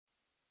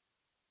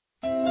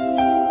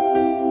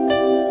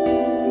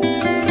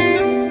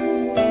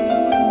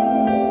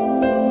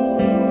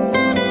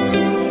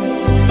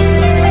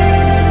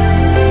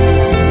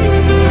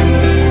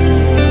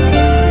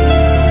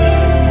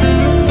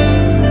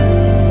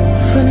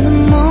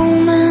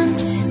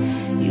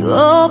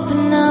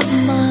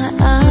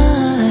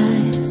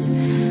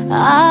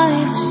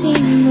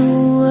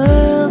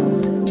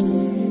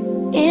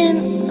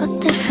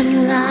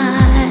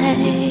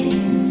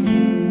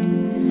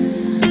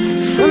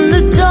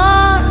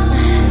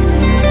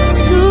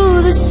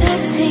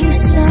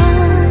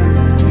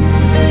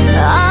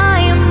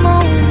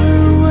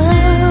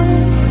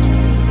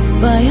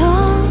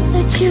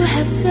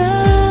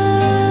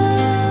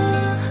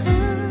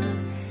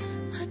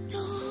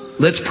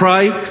Let's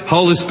pray.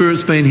 Holy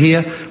Spirit's been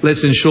here.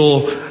 Let's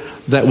ensure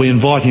that we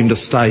invite him to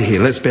stay here.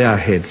 Let's bow our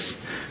heads.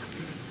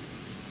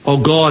 Oh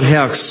God,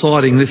 how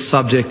exciting this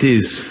subject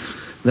is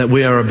that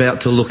we are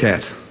about to look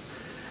at.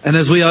 And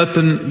as we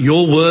open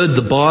your word,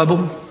 the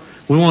Bible,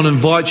 we want to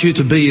invite you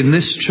to be in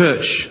this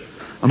church.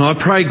 And I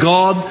pray,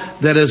 God,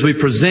 that as we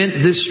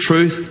present this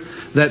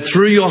truth, that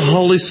through your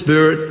Holy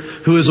Spirit,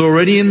 who is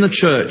already in the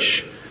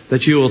church,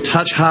 that you will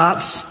touch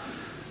hearts,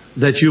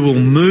 that you will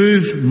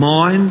move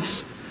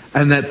minds,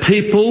 and that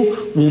people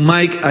will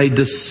make a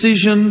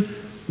decision,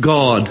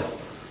 God,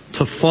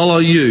 to follow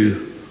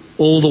you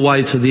all the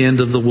way to the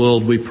end of the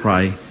world, we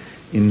pray.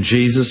 In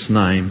Jesus'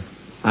 name,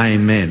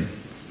 amen.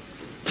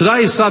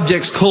 Today's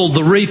subject's called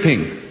the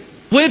reaping.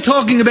 We're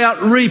talking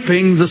about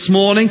reaping this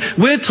morning.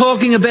 We're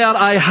talking about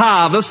a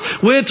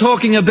harvest. We're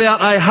talking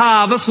about a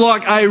harvest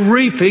like a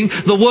reaping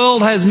the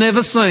world has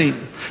never seen.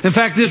 In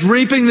fact, this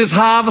reaping, this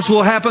harvest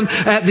will happen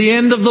at the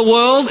end of the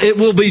world. It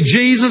will be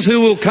Jesus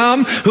who will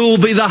come, who will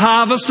be the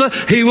harvester.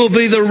 He will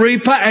be the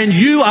reaper, and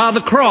you are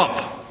the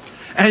crop.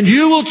 And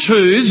you will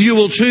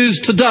choose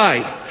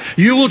today.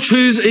 You will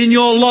choose in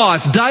your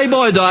life, day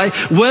by day,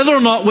 whether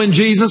or not when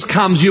Jesus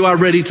comes you are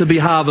ready to be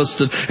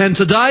harvested. And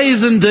today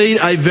is indeed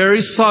a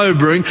very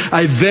sobering,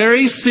 a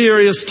very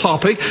serious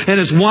topic, and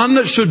it's one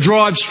that should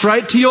drive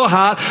straight to your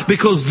heart,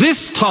 because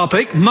this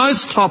topic,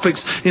 most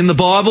topics in the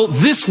Bible,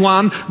 this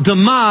one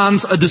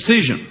demands a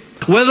decision.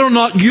 Whether or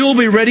not you'll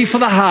be ready for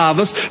the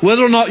harvest,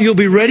 whether or not you'll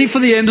be ready for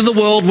the end of the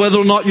world, whether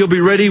or not you'll be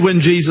ready when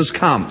Jesus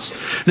comes.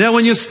 Now,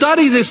 when you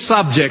study this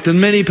subject,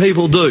 and many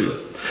people do,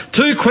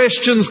 two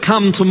questions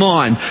come to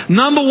mind.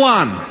 Number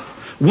one,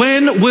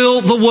 when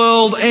will the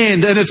world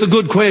end? And it's a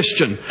good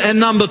question. And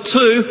number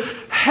two,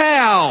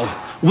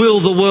 how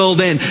will the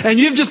world end? And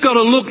you've just got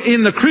to look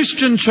in the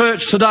Christian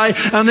church today,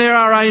 and there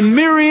are a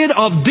myriad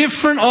of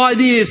different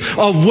ideas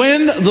of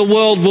when the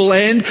world will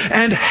end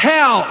and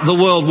how the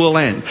world will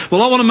end.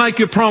 Well, I want to make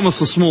you a promise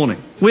this morning.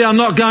 We are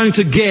not going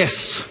to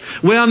guess.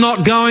 We are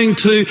not going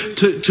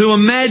to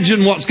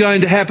imagine what's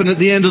going to happen at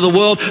the end of the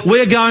world.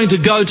 We're going to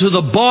go to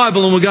the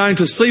Bible, and we're going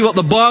to see what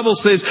the Bible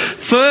says,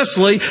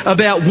 firstly,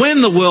 about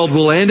when the world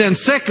will end, and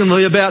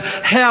secondly, about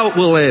how it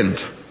will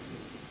end.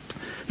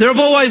 There have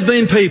always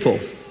been people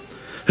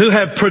who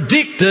have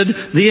predicted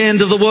the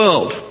end of the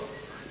world.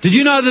 Did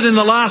you know that in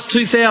the last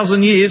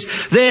 2,000 years,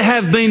 there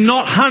have been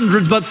not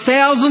hundreds but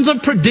thousands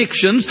of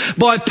predictions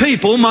by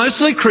people,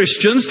 mostly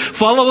Christians,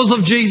 followers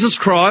of Jesus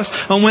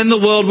Christ, on when the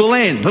world will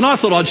end? And I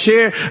thought I'd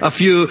share a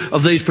few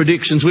of these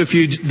predictions with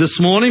you this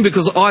morning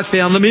because I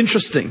found them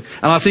interesting,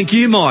 and I think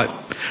you might.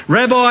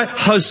 Rabbi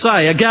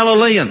Hosea, a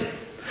Galilean,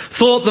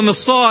 thought the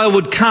Messiah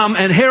would come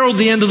and herald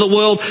the end of the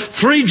world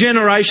 3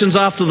 generations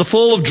after the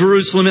fall of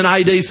Jerusalem in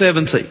AD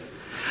 70.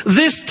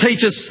 This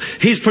teacher's,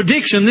 his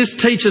prediction, this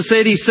teacher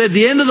said, he said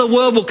the end of the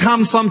world will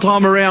come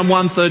sometime around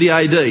 130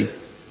 AD.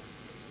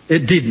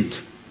 It didn't.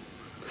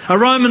 A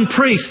Roman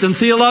priest and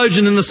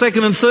theologian in the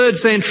 2nd and 3rd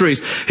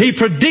centuries, he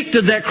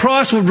predicted that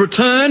Christ would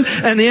return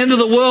and the end of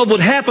the world would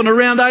happen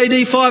around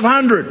AD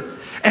 500.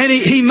 And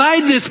he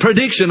made this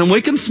prediction, and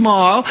we can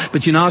smile,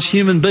 but you know, as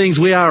human beings,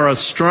 we are a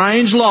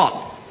strange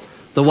lot.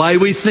 The way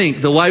we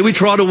think, the way we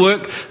try to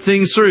work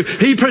things through.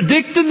 He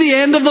predicted the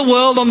end of the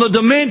world on the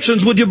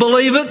dimensions, would you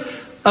believe it,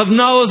 of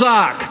Noah's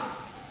Ark.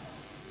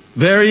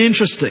 Very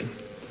interesting.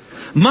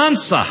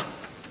 Munzer,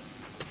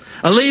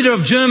 a leader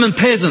of German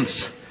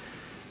peasants,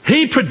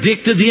 he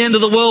predicted the end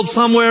of the world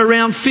somewhere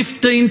around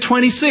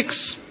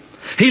 1526.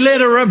 He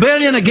led a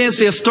rebellion against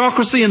the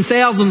aristocracy and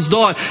thousands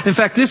died. In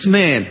fact, this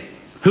man,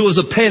 who was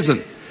a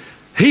peasant,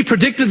 he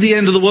predicted the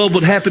end of the world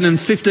would happen in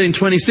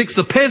 1526.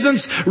 The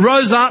peasants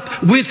rose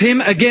up with him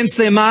against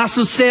their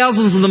masters.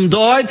 Thousands of them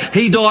died.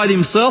 He died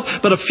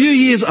himself. But a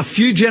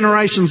few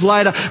generations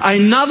later,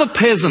 another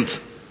peasant.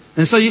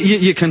 And so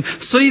you can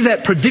see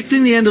that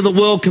predicting the end of the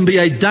world can be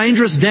a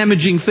dangerous,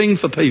 damaging thing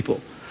for people.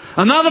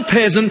 Another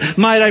peasant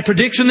made a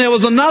prediction. There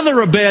was another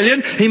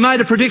rebellion. He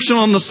made a prediction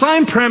on the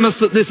same premise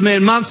that this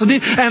man Munzer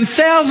did. And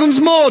thousands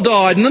more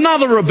died in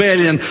another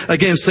rebellion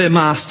against their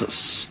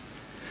masters.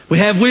 We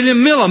have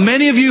William Miller.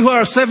 Many of you who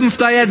are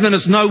Seventh-day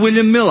Adventists know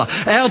William Miller.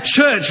 Our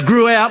church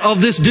grew out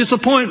of this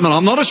disappointment.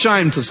 I'm not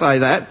ashamed to say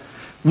that.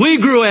 We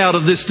grew out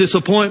of this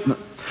disappointment.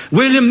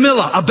 William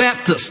Miller, a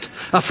Baptist,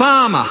 a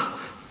farmer,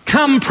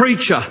 come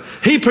preacher.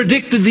 He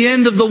predicted the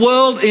end of the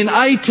world in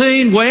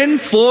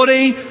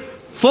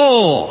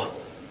 1844.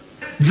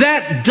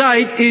 That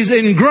date is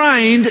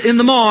ingrained in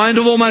the mind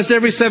of almost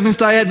every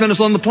Seventh-day Adventist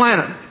on the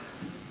planet.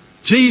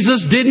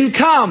 Jesus didn't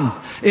come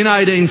in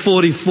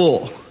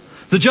 1844.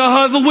 The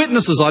Jehovah's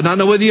Witnesses, I don't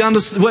know whether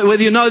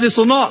you know this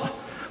or not,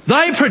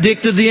 they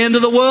predicted the end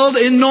of the world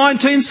in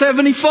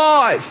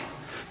 1975.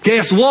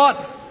 Guess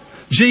what?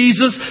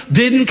 Jesus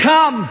didn't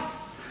come.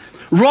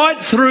 Right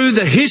through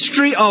the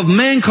history of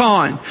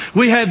mankind,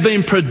 we have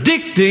been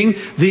predicting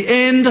the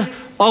end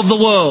of the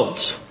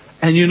world.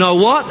 And you know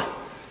what?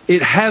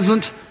 It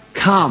hasn't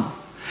come.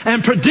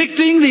 And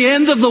predicting the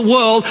end of the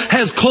world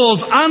has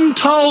caused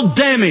untold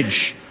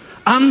damage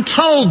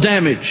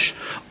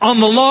on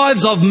the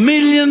lives of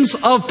millions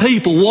of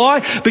people.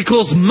 Why?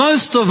 Because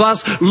most of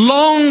us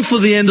long for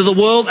the end of the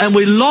world, and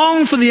we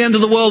long for the end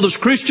of the world as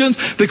Christians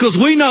because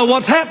we know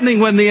what's happening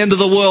when the end of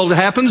the world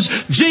happens.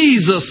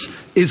 Jesus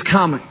is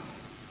coming.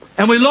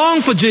 And we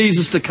long for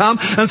Jesus to come,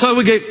 and so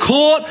we get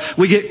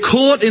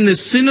caught in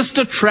this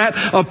sinister trap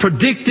of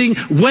predicting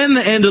when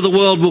the end of the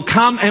world will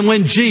come and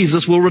when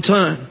Jesus will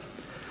return.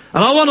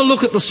 And I want to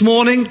look at this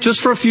morning,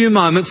 just for a few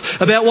moments,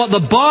 about what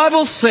the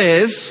Bible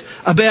says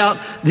about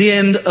the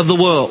end of the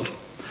world.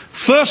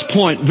 First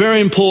point, very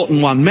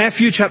important one,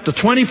 Matthew chapter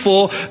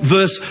 24,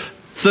 verse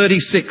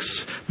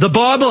 36. The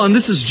Bible, and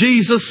this is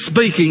Jesus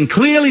speaking,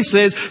 clearly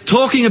says,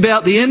 talking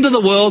about the end of the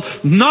world,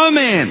 no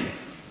man.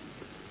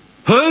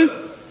 Who?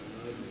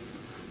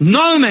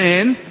 No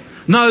man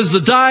knows the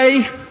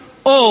day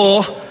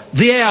or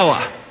the hour.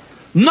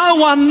 No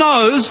one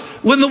knows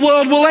when the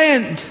world will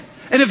end.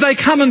 And if they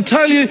come and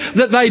tell you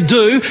that they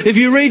do, if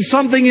you read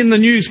something in the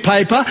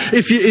newspaper,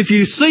 if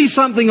you see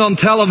something on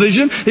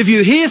television, if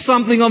you hear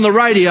something on the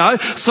radio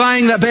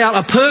saying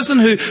about a person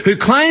who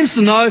claims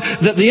to know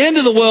that the end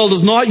of the world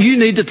is nigh, you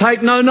need to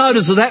take no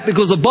notice of that,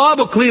 because the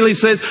Bible clearly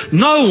says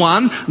no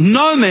man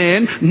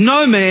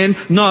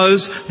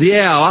knows the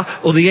hour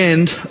or the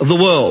end of the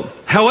world.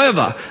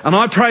 However, and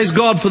I praise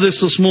God for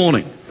this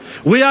morning,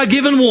 we are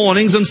given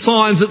warnings and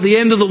signs that the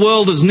end of the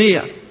world is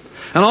near.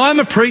 And I'm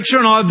a preacher,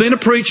 and I've been a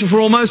preacher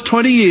for almost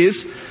 20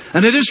 years.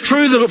 And it is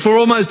true that for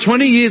almost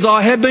 20 years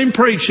I have been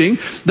preaching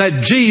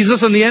that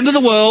Jesus and the end of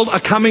the world are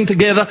coming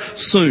together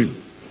soon.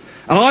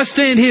 And I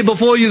stand here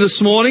before you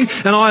this morning,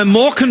 and I am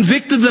more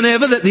convicted than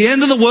ever that the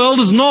end of the world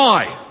is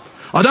nigh.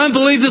 I don't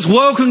believe this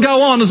world can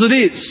go on as it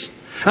is.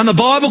 And the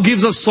Bible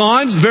gives us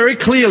signs very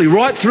clearly,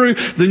 right through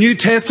the New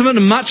Testament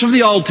and much of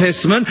the Old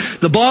Testament.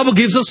 The Bible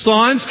gives us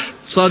signs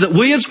so that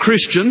we as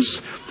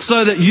Christians,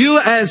 so that you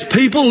as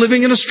people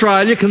living in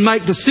Australia can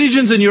make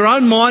decisions in your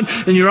own mind,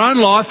 in your own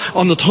life,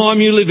 on the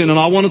time you live in. And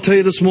I want to tell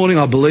you this morning,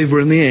 I believe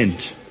we're in the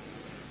end.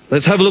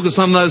 Let's have a look at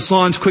some of those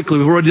signs quickly.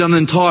 We've already done an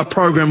entire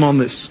program on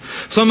this.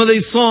 Some of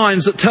these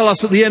signs that tell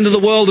us that the end of the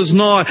world is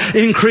nigh: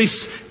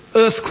 increased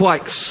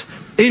earthquakes,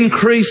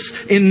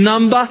 increase in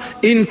number,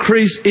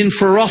 increase in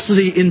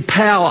ferocity, in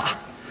power,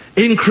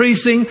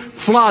 increasing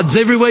floods.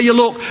 Everywhere you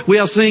look, we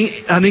are seeing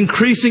an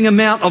increasing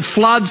amount of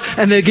floods,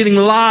 and they're getting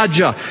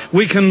larger.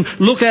 We can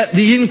look at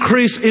the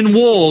increase in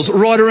wars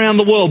right around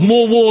the world.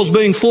 More wars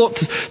being fought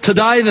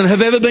today than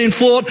have ever been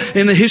fought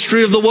in the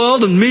history of the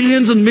world, and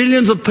millions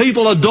of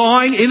people are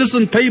dying.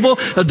 Innocent people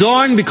are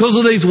dying because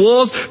of these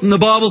wars. And the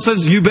Bible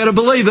says, you better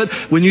believe it,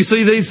 when you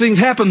see these things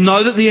happen,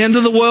 know that the end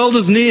of the world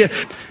is near.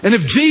 And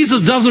if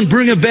Jesus doesn't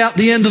bring about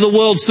the end of the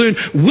world soon,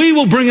 we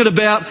will bring it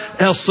about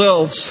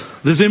ourselves.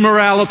 There's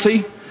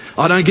immorality.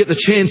 I don't get the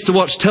chance to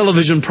watch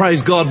television,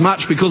 praise God,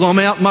 much because I'm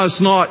out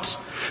most nights.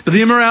 But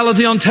the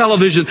immorality on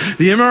television,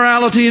 the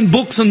immorality in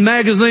books and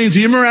magazines,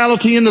 the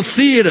immorality in the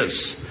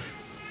theatres.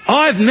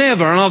 I've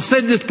never, and I've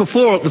said this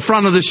before at the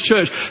front of this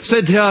church,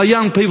 said to our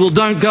young people,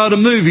 don't go to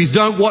movies,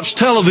 don't watch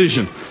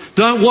television,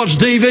 don't watch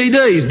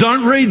DVDs,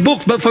 don't read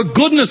books, but for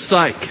goodness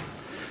sake,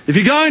 if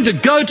you're going to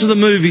go to the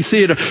movie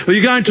theatre, or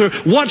you're going to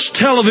watch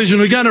television,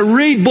 or you're going to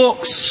read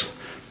books,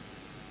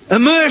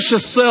 immerse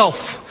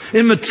yourself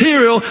in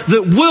material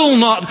that will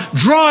not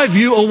drive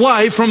you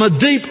away from a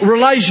deep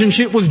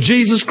relationship with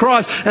Jesus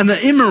Christ. And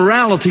the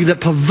immorality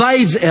that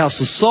pervades our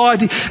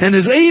society and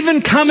is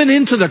even coming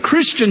into the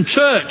Christian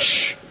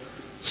church,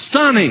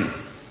 stunning.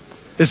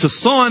 It's a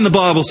sign, the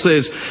Bible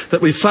says,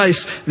 that we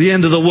face the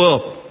end of the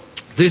world.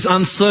 There's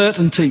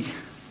uncertainty.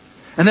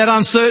 And that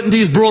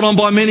uncertainty is brought on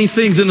by many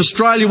things. In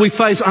Australia, we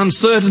face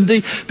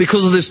uncertainty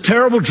because of this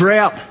terrible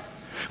drought.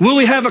 Will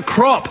we have a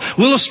crop?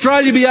 Will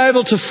Australia be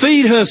able to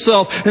feed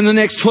herself in the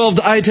next 12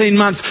 to 18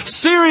 months?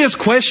 Serious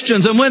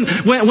questions. And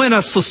when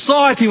a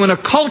society, when a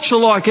culture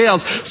like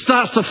ours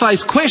starts to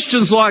face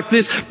questions like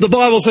this, the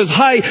Bible says,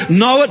 hey,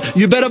 know it,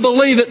 you better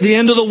believe it, the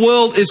end of the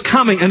world is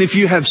coming. And if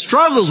you have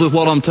struggles with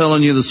what I'm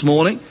telling you this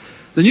morning,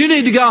 then you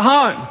need to go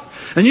home.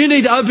 And you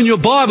need to open your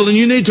Bible and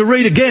you need to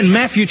read again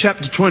Matthew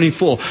chapter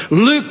 24,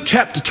 Luke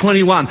chapter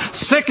 21,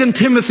 2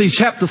 Timothy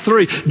chapter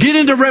 3. Get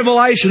into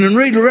Revelation and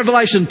read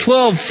Revelation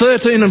 12,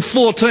 13 and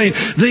 14.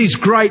 These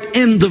great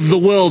end of the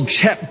world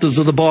chapters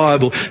of the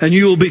Bible. And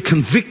you will be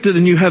convicted,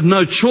 and you have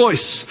no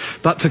choice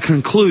but to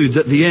conclude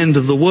that the end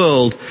of the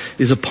world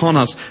is upon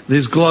us.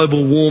 There's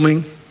global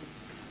warming.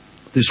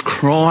 There's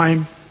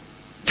crime.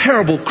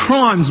 Terrible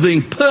crimes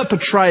being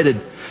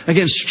perpetrated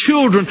against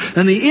children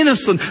and the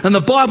innocent. And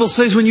the Bible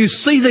says when you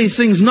see these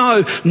things,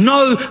 know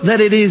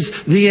that it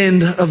is the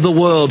end of the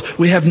world.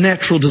 We have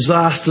natural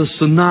disasters,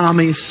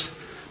 tsunamis.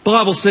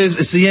 Bible says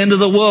it's the end of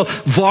the world.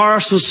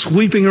 Viruses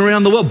sweeping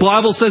around the world.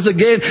 Bible says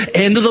again,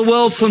 end of the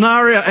world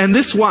scenario. And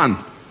this one,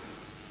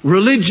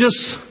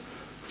 religious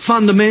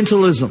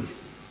fundamentalism.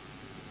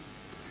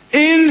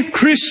 In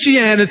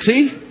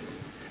Christianity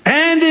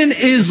and in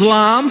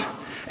Islam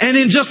and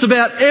in just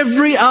about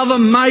every other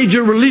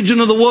major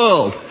religion of the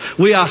world,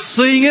 we are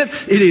seeing it.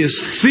 It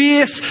is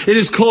fierce. It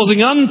is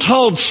causing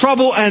untold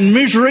trouble and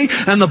misery.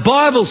 And the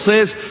Bible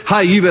says,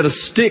 hey, you better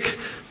stick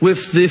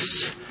with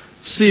this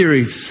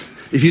series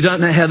if you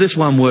don't know how this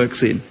one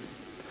works in.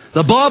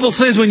 The Bible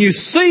says when you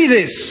see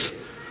this,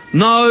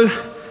 know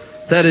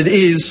that it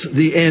is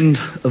the end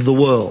of the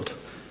world.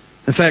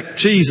 In fact,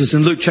 Jesus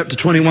in Luke chapter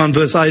 21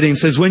 verse 18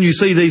 says, when you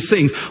see these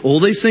things, all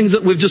these things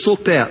that we've just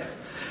looked at,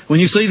 when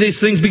you see these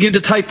things begin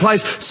to take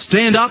place,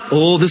 stand up.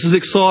 Oh, this is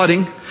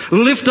exciting.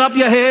 Lift up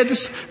your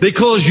heads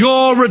because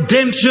your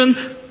redemption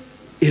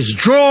is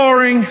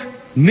drawing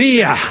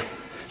near.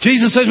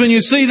 Jesus says when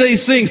you see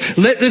these things,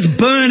 let this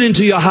burn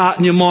into your heart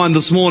and your mind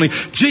this morning.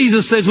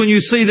 Jesus says when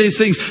you see these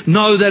things,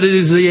 know that it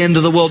is the end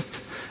of the world.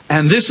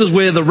 And this is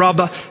where the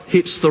rubber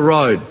hits the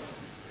road.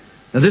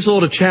 Now this ought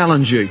to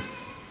challenge you,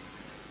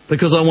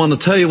 because I want to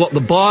tell you what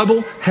the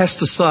Bible has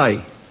to say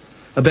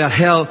about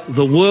how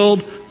the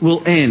world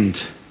will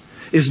end.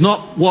 Is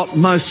not what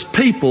most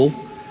people,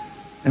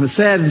 and it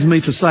saddens me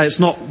to say,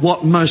 it's not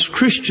what most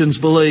Christians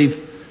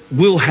believe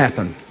will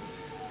happen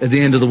at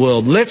the end of the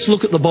world. Let's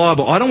look at the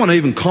Bible. I don't want to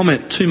even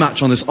comment too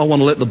much on this. I want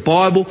to let the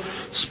Bible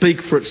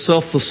speak for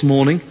itself this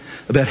morning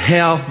about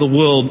how the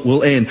world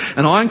will end.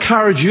 And I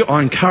challenge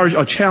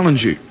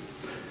you.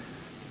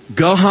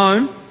 Go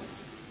home,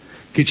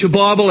 get your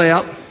Bible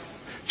out,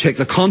 check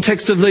the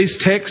context of these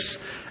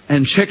texts,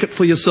 and check it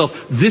for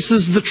yourself. This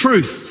is the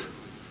truth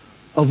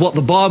of what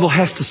the Bible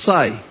has to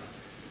say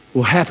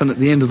will happen at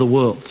the end of the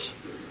world.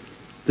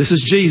 This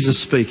is Jesus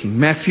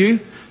speaking. Matthew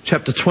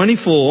chapter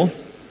 24,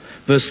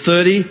 verse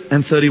 30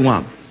 and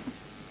 31.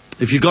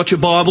 If you've got your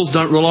Bibles,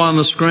 don't rely on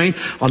the screen.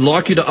 I'd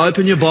like you to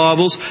open your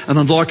Bibles and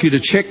I'd like you to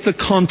check the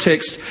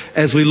context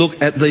as we look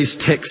at these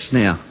texts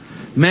now.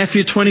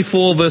 Matthew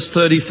 24, verse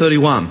 30,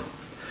 31.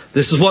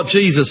 This is what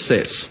Jesus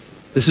says.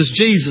 This is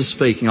Jesus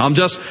speaking. I'm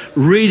just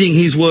reading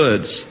his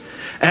words.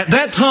 At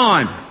that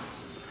time,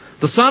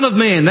 the Son of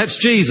Man, that's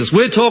Jesus.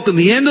 We're talking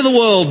the end of the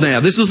world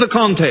now. This is the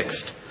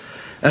context.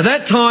 At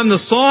that time, the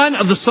sign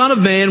of the Son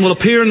of Man will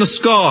appear in the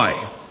sky,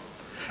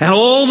 and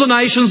all the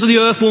nations of the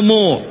earth will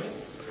mourn.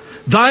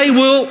 They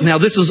will, now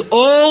this is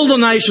all the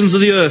nations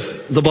of the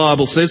earth, the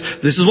Bible says.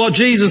 This is what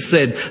Jesus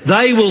said.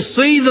 They will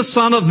see the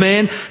Son of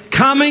Man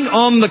coming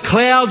on the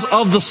clouds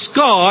of the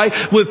sky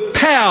with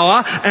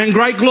power and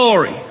great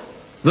glory.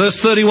 Verse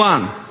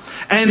 31.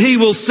 And he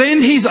will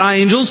send his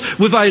angels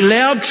with a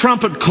loud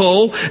trumpet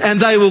call, and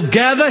they will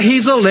gather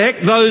his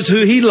elect, those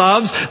who he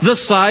loves, the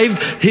saved.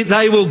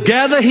 They will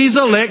gather his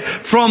elect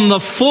from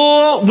the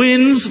four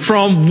winds,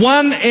 from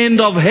one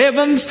end of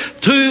heavens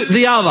to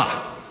the other.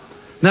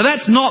 Now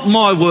that's not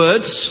my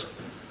words.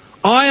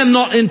 I am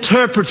not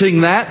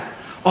interpreting that.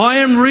 I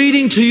am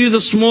reading to you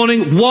this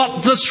morning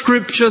what the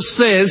Scripture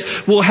says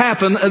will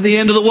happen at the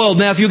end of the world.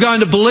 Now if you're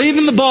going to believe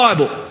in the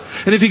Bible,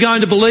 and if you're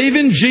going to believe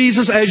in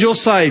Jesus as your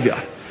Saviour,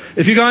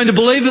 if you're going to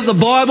believe that the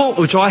Bible,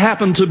 which I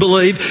happen to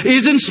believe,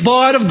 is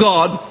inspired of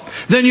God,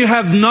 then you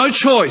have no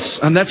choice.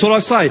 And that's what I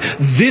say.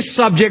 This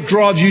subject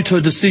drives you to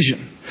a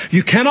decision.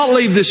 You cannot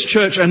leave this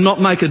church and not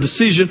make a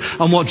decision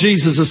on what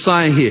Jesus is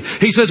saying here.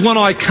 He says, when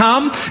I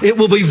come, it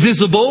will be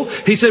visible.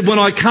 He said, when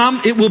I come,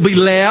 it will be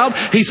loud.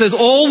 He says,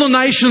 all the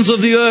nations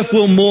of the earth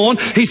will mourn.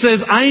 He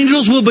says,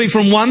 angels will be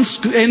from one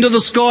end of the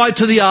sky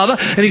to the other.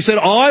 And he said,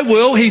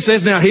 he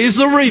says, now here's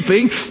the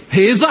reaping,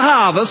 here's the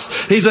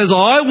harvest. He says,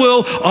 I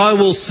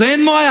will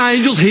send my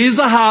angels, here's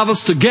the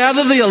harvest, to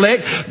gather the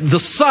elect, the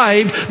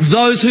saved,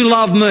 those who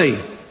love me.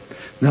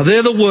 Now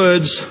they're the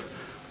words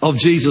of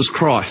Jesus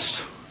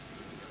Christ.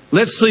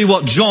 Let's see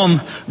what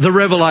John the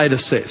Revelator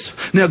says.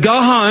 Now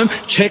go home,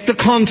 check the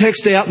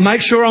context out,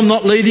 make sure I'm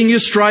not leading you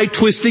astray,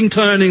 twisting,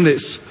 turning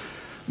this.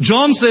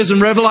 John says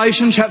in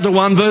Revelation chapter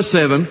 1 verse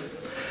 7,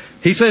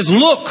 he says,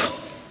 look,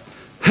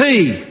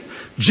 he,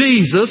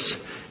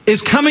 Jesus,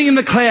 is coming in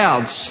the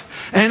clouds,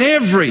 and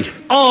every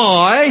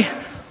eye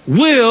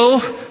will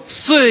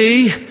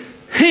see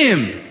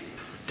him.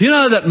 Do you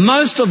know that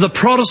most of the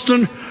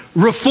Protestant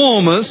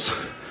reformers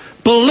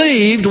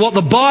believed what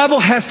the Bible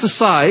has to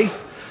say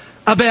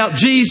about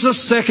Jesus'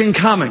 second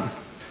coming?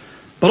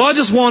 But I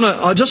just want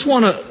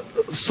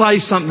to say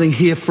something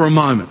here for a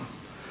moment.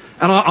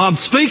 And I'm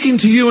speaking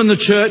to you in the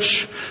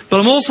church,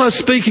 but I'm also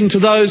speaking to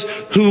those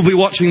who will be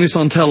watching this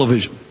on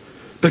television,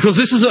 because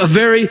this is a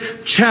very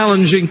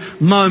challenging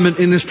moment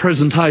in this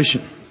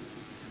presentation.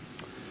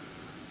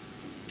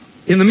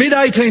 In the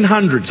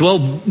mid-1800s, well,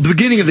 the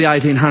beginning of the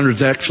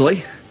 1800s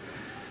actually,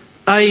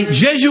 a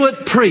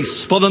Jesuit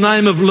priest by the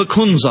name of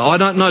Lacunza, I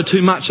don't know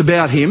too much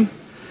about him,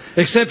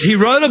 except he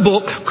wrote a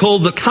book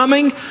called The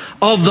Coming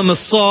of the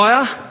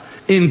Messiah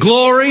in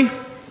Glory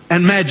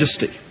and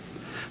Majesty.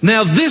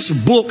 Now this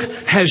book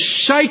has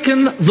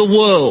shaken the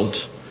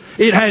world.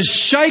 It has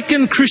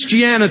shaken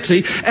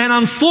Christianity, and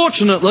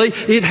unfortunately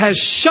it has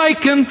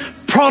shaken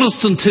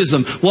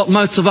Protestantism, what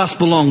most of us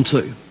belong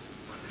to.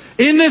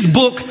 In this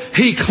book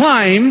he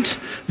claimed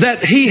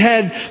that he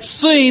had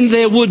seen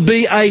there would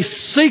be a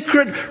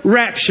secret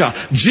rapture.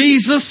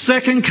 Jesus'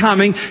 second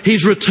coming,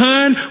 his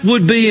return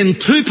would be in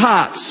two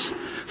parts.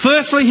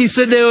 Firstly, he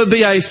said there would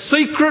be a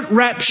secret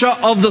rapture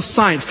of the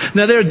saints.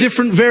 Now there are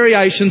different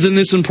variations in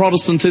this in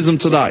Protestantism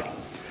today.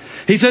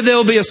 He said there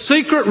will be a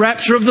secret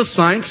rapture of the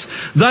saints.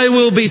 They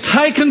will be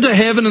taken to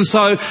heaven. And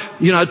so,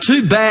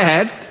 too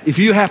bad if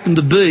you happen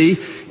to be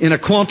in a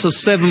Qantas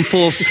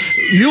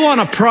 747. You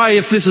want to pray,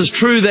 if this is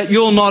true, that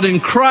you're not in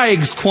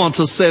Craig's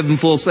Qantas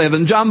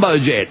 747 jumbo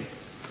jet.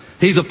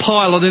 He's a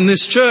pilot in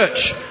this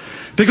church.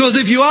 Because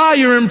if you are,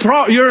 you're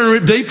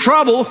in deep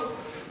trouble.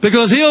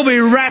 Because he'll be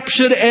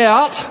raptured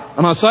out,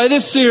 and I say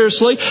this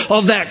seriously,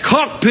 of that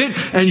cockpit,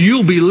 and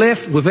you'll be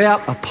left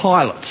without a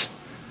pilot.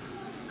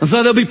 And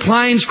so there'll be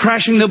planes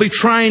crashing, there'll be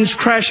trains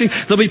crashing,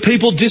 there'll be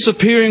people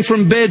disappearing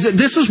from beds.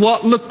 This is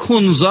what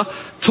Lacunza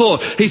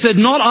taught. He said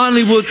not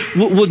only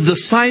would the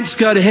saints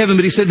go to heaven,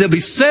 but he said there'll be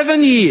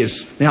 7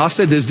 years. Now I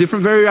said there's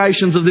different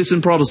variations of this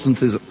in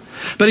Protestantism.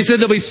 But he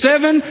said there'll be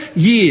 7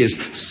 years.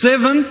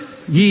 7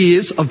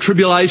 years of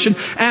tribulation,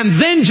 and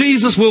then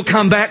Jesus will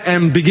come back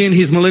and begin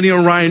his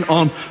millennial reign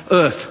on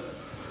earth.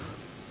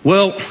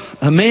 Well,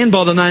 a man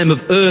by the name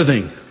of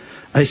Irving,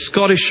 a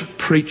Scottish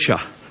preacher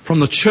from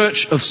the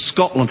Church of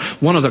Scotland,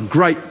 one of the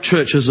great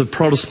churches of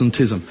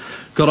Protestantism,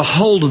 got a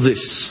hold of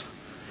this,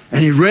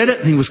 and he read it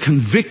and he was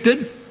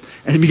convicted,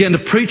 and he began to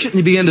preach it and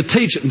he began to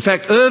teach it. In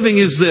fact, Irving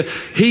is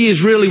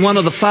really one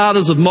of the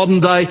fathers of modern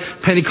day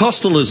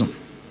Pentecostalism.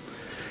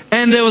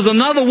 And there was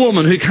another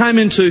woman who came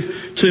into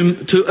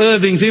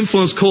Irving's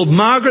influence called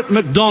Margaret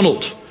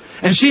MacDonald.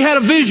 And she had a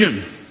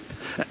vision.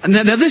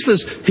 Now this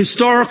is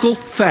historical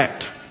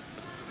fact.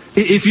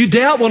 If you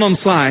doubt what I'm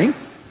saying,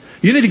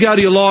 you need to go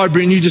to your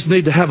library and you just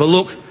need to have a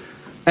look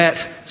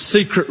at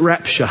secret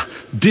rapture,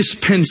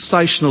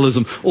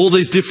 dispensationalism, all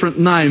these different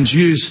names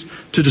used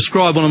to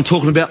describe what I'm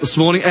talking about this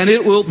morning. And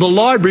the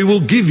library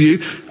will give you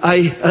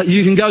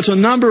you can go to a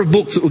number of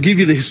books that will give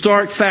you the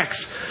historic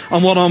facts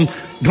on what I'm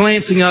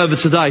glancing over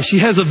today. She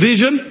has a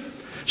vision.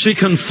 She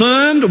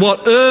confirmed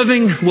what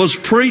Irving was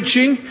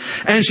preaching.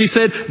 And she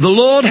said, the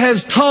Lord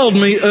has told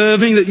me,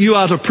 Irving, that you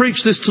are to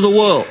preach this to the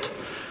world.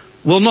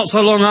 Well, not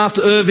so long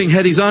after Irving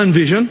had his own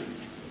vision,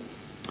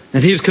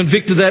 and he was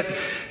convicted that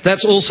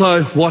that's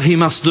also what he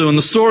must do. And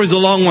the story's a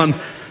long one,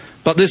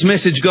 but this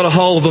message got a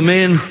hold of a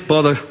man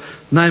by the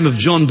name of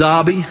John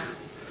Darby.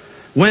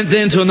 Went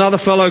then to another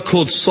fellow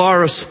called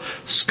Cyrus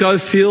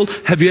Scofield.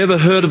 Have you ever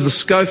heard of the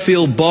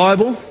Scofield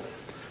Bible,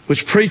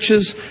 which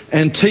preaches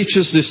and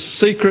teaches this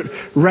secret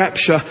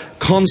rapture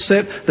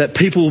concept, that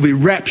people will be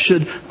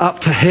raptured up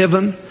to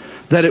heaven,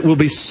 that it will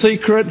be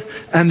secret,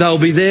 and they'll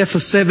be there for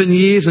 7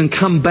 years and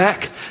come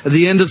back. At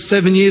the end of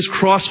 7 years,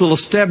 Christ will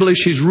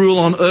establish his rule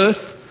on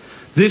earth.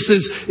 This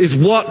is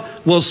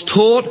what was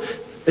taught.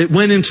 It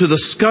went into the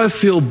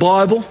Scofield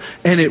Bible,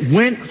 and it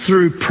went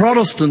through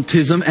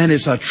Protestantism, and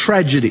it's a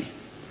tragedy.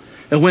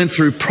 It went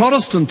through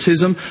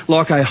Protestantism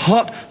like a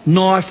hot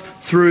knife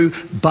through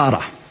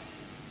butter.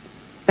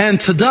 And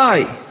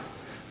today,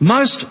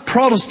 most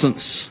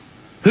Protestants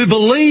who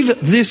believe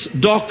this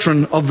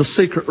doctrine of the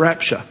secret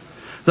rapture,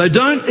 they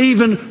don't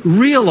even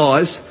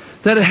realise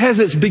that it has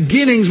its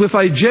beginnings with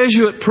a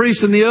Jesuit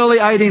priest in the early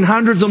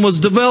 1800s and was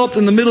developed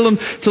in the middle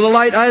to the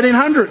late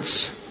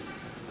 1800s.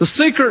 The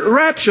secret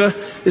rapture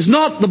is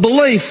not the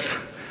belief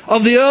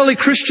of the early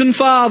Christian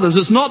fathers.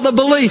 It's not the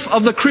belief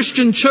of the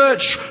Christian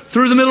church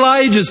through the Middle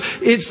Ages.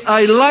 It's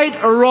a late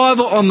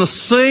arrival on the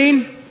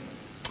scene,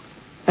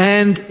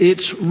 and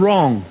it's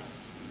wrong.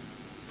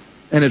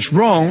 And it's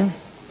wrong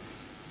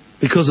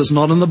because it's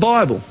not in the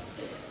Bible.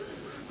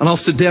 And I'll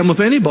sit down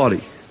with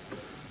anybody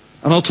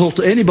and I'll talk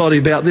to anybody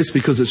about this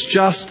because it's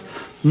just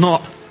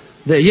not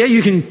there. Yeah,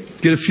 you can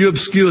get a few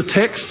obscure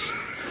texts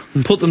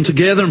and put them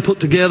together and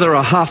put together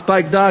a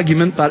half-baked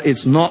argument, but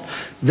it's not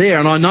there.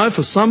 And I know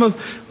for some,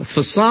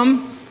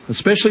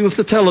 especially with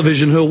the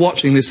television who are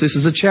watching this, this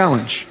is a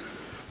challenge.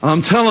 And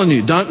I'm telling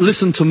you, don't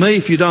listen to me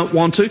if you don't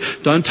want to.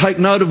 Don't take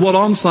note of what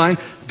I'm saying.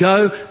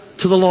 Go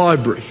to the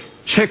library.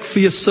 Check for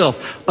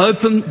yourself.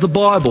 Open the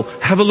Bible.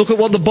 Have a look at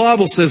what the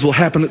Bible says will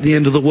happen at the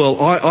end of the world.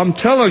 I'm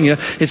telling you,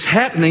 it's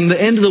happening. The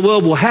end of the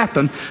world will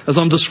happen as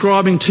I'm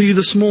describing to you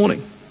this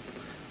morning.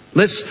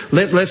 Let's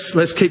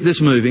keep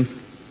this moving.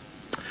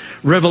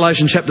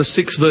 Revelation chapter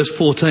 6 verse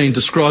 14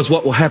 describes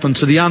what will happen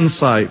to the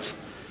unsaved.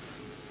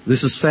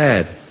 This is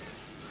sad.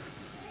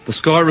 The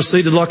sky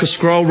receded like a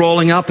scroll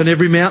rolling up, and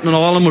every mountain and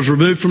island was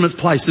removed from its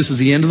place. This is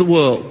the end of the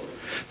world.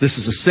 This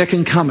is the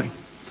second coming.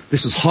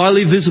 This is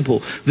highly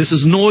visible. This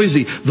is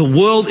noisy. The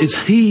world is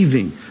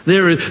heaving.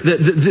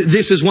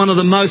 This is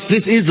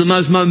the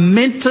most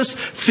momentous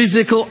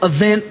physical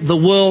event the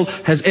world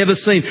has ever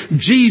seen.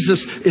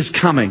 Jesus is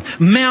coming.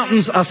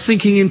 Mountains are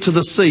sinking into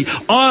the sea.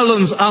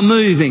 Islands are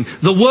moving.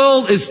 The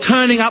world is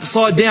turning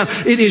upside down.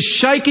 It is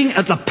shaking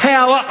at the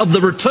power of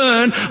the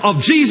return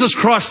of Jesus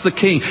Christ the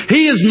King.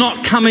 He is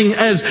not coming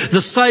as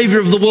the Saviour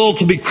of the world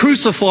to be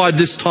crucified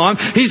this time.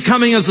 He's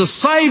coming as the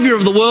Saviour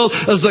of the world,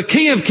 as the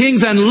King of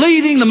Kings, and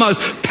leading the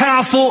most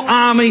powerful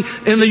army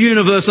in the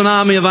universe, an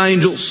army of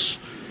angels.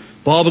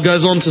 The Bible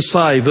goes on to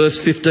say,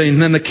 verse 15,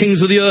 then the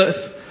kings of the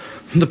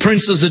earth, The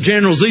princes, the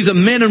generals, these are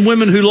men and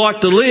women who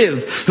like to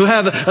live, who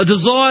have a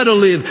desire to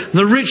live.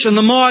 The rich and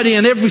the mighty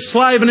and every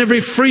slave and every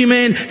free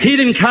man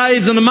hid in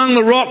caves and among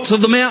the rocks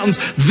of the mountains.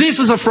 This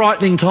is a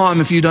frightening time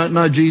if you don't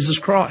know Jesus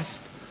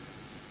Christ.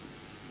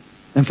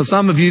 And for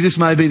some of you, this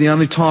may be the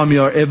only time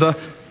you are ever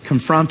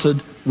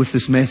confronted with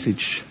this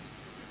message.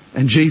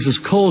 And Jesus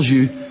calls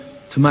you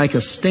to make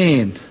a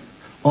stand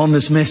on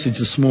this message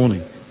this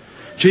morning.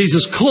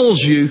 Jesus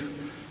calls you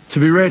to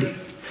be ready.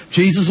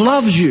 Jesus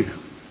loves you.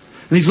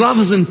 And His love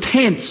is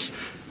intense.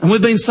 And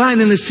we've been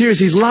saying in this series,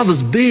 His love is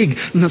big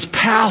and it's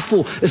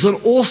powerful. It's an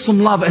awesome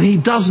love. And He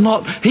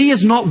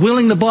is not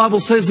willing, the Bible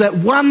says, that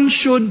one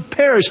should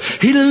perish.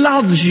 He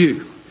loves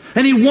you.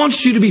 And He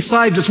wants you to be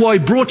saved. That's why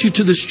He brought you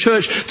to this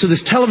church, to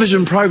this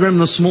television program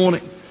this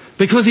morning.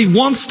 Because He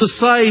wants to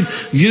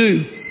save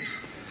you.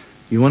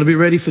 You want to be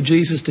ready for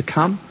Jesus to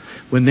come?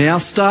 We're now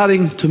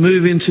starting to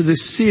move into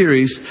this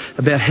series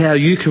about how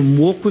you can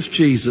walk with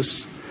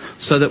Jesus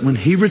so that when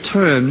He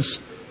returns,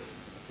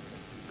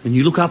 and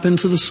you look up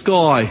into the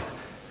sky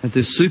at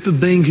this super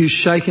being who's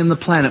shaking the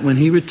planet, when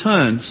He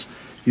returns,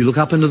 you look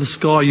up into the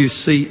sky, you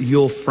see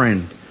your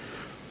friend.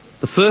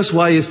 The first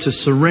way is to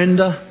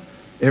surrender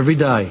every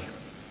day,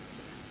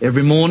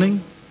 every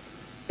morning,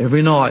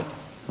 every night.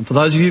 And for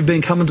those of you who've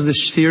been coming to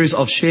this series,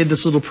 I've shared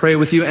this little prayer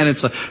with you, and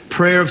it's a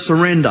prayer of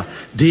surrender.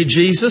 Dear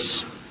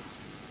Jesus,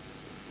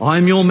 I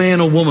am your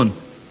man or woman.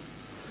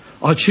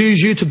 I choose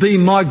you to be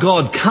my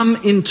God. Come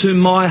into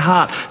my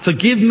heart.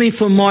 Forgive me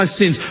for my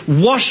sins.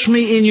 Wash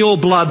me in your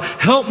blood.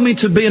 Help me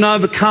to be an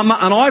overcomer.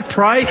 And I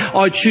pray,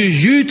 I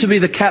choose you to be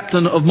the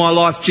captain of my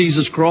life,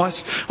 Jesus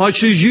Christ. I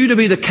choose you to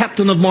be the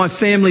captain of my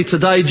family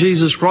today,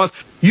 Jesus Christ.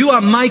 You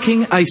are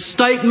making a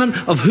statement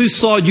of whose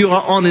side you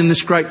are on in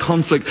this great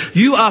conflict.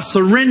 You are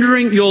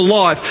surrendering your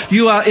life.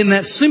 You are in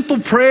that simple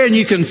prayer, and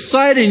you can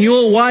say it in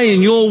your way,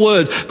 in your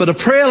words. But a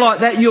prayer like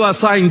that, you are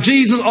saying,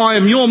 Jesus, I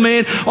am your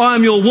man, I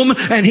am your woman.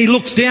 And He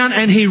looks down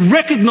and He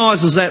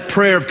recognises that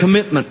prayer of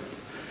commitment.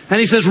 And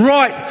He says,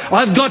 right,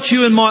 I've got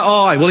you in my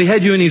eye. Well, He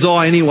had you in His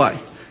eye anyway.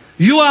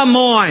 You are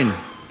mine.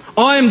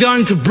 I am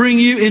going to bring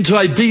you into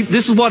a deep,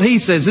 this is what He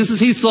says, this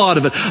is His side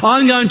of it.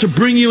 I'm going to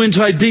bring you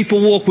into a deeper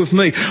walk with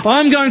me.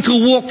 I'm going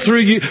to walk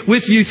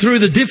with you through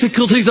the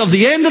difficulties of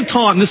the end of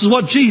time. This is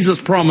what Jesus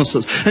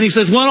promises. And He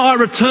says, when I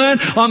return,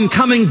 I'm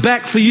coming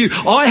back for you.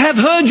 I have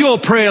heard your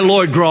prayer,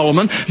 Lloyd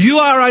Grolleman. You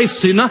are a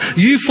sinner.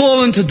 You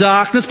fall into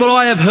darkness, but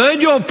I have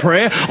heard your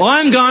prayer.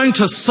 I'm going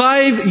to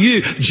save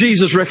you.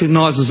 Jesus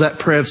recognises that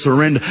prayer of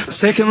surrender.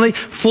 Secondly,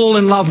 fall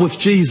in love with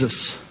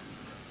Jesus.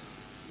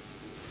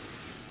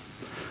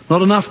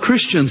 Not enough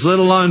Christians, let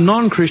alone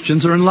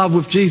non-Christians, are in love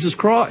with Jesus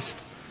Christ.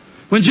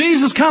 When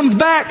Jesus comes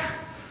back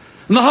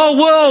and the whole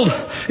world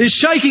is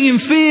shaking in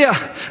fear,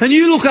 and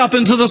you look up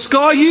into the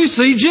sky, you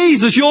see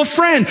Jesus, your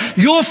friend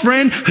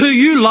who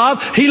you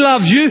love. He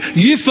loves you.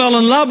 You fell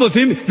in love with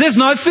Him. There's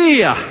no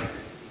fear.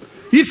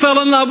 You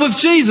fell in love with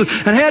Jesus.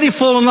 And how do you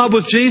fall in love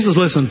with Jesus?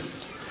 Listen,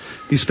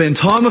 you spend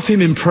time with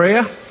Him in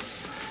prayer,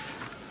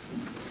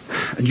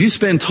 and you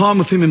spend time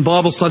with Him in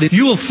Bible study.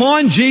 You will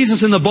find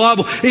Jesus in the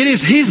Bible. It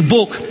is His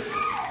book.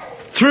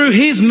 Through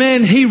His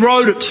men, He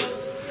wrote it.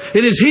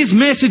 It is His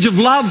message of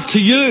love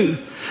to you.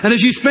 And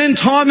as you spend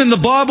time in the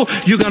Bible,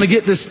 you're going to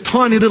get this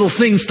tiny little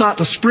thing start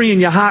to spring in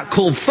your heart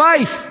called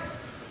faith.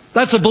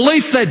 That's a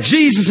belief that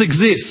Jesus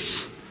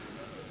exists.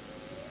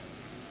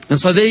 And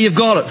so there you've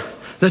got it.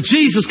 That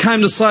Jesus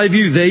came to save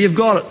you. There you've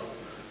got it.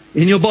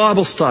 In your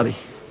Bible study.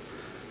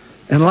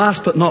 And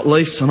last but not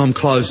least, and I'm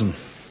closing,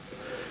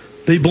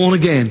 be born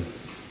again.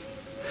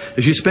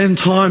 As you spend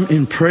time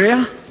in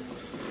prayer,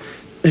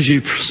 as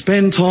you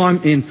spend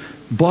time in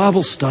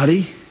Bible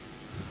study,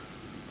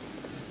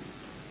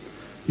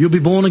 you'll be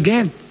born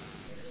again.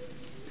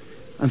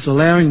 And it's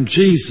allowing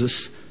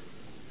Jesus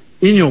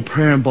in your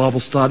prayer and Bible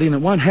study, and it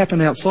won't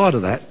happen outside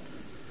of that,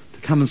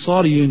 to come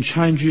inside of you and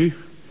change you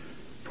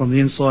from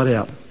the inside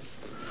out.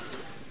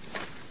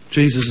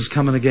 Jesus is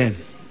coming again.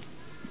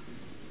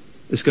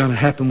 It's going to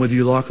happen whether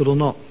you like it or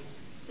not.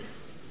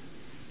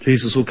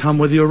 Jesus will come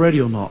whether you're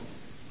ready or not.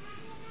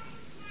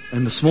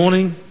 And this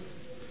morning,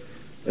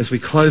 as we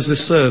close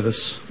this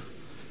service,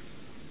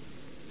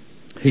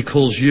 He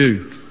calls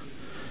you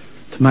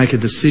to make a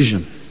decision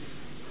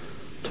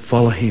to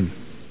follow Him.